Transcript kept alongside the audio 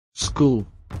SKÅL.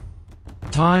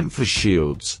 Time for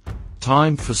shields,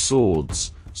 time for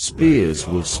swords, spears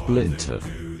will splinter.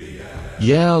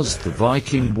 Yells the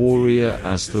Viking warrior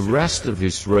as the rest of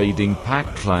his raiding pack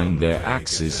clang their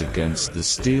axes against the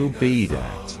steel bead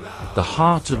at the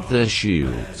heart of their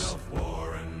shields.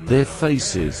 Their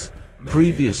faces,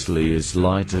 previously as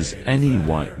light as any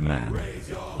white man,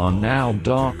 are now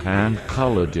dark and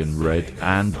colored in red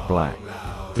and black,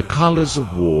 the colors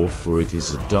of war, for it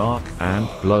is a dark and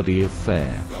bloody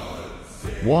affair.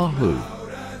 Wahoo!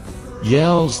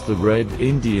 Yells the Red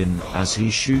Indian as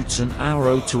he shoots an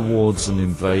arrow towards an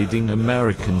invading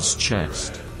American's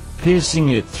chest, piercing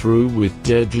it through with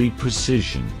deadly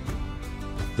precision.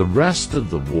 The rest of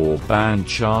the war band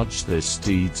charge their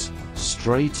steeds,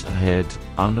 straight ahead,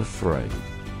 unafraid,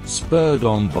 spurred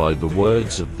on by the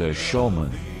words of their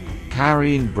shaman,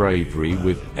 carrying bravery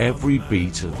with every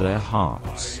beat of their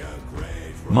hearts.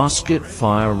 Musket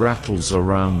fire rattles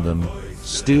around them,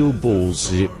 steel balls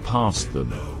zip past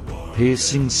them,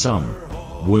 piercing some,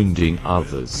 wounding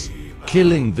others,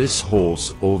 killing this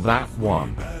horse or that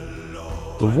one.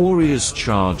 The warriors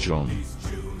charge on.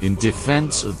 In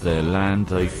defense of their land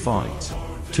they fight.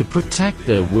 To protect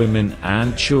their women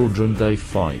and children they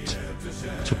fight.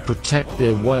 To protect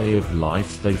their way of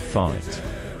life they fight.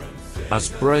 As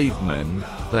brave men,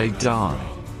 they die.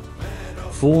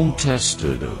 Form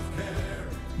tested,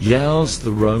 yells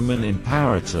the Roman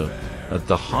imperator at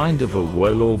the hind of a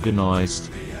well-organized,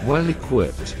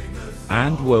 well-equipped,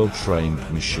 and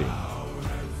well-trained machine.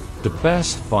 The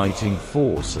best fighting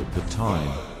force at the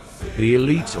time, the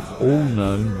elite of all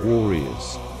known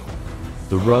warriors.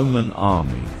 The Roman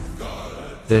army.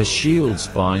 Their shields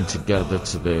bind together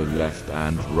to their left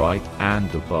and right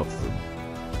and above them.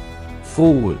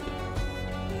 Forward.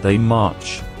 They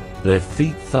march, their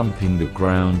feet thumping the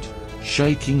ground,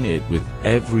 shaking it with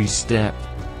every step,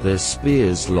 their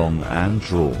spears long and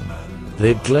drawn.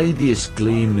 Their gladius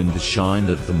gleam in the shine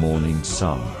of the morning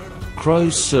sun.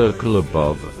 Crows circle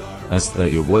above as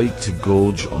they await to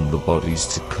gorge on the bodies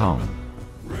to come.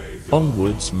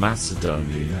 Onwards,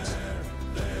 Macedonians,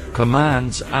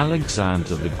 commands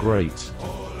Alexander the Great,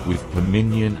 with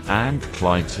Parmenion and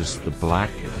Clytus the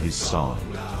Black at his side.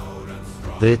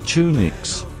 Their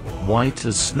tunics, white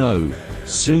as snow,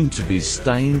 soon to be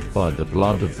stained by the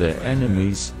blood of their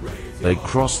enemies, they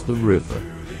cross the river.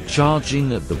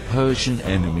 Charging at the Persian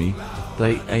enemy,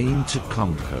 they aim to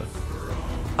conquer.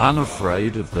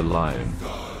 Unafraid of the lion,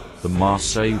 the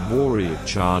Marseille warrior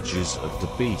charges at the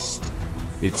beast,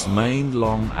 its mane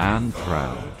long and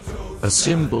proud, a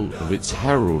symbol of its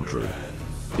heraldry,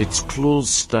 its claws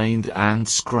stained and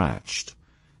scratched,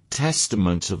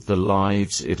 testament of the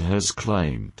lives it has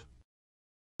claimed.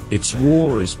 Its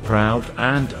roar is proud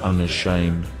and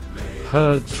unashamed,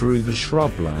 heard through the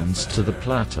shrublands to the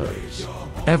plateaus.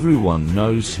 Everyone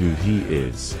knows who he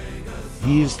is.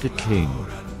 He is the king.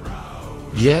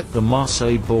 Yet the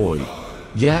Marseille boy,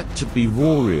 yet to be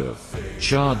warrior,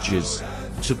 charges,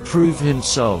 to prove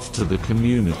himself to the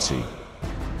community,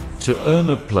 to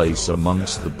earn a place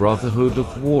amongst the brotherhood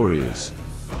of warriors,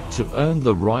 to earn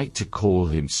the right to call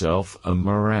himself a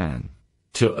Moran,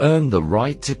 to earn the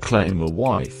right to claim a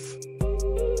wife.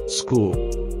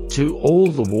 SKÅL. To all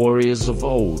the warriors of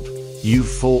old, you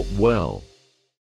fought well.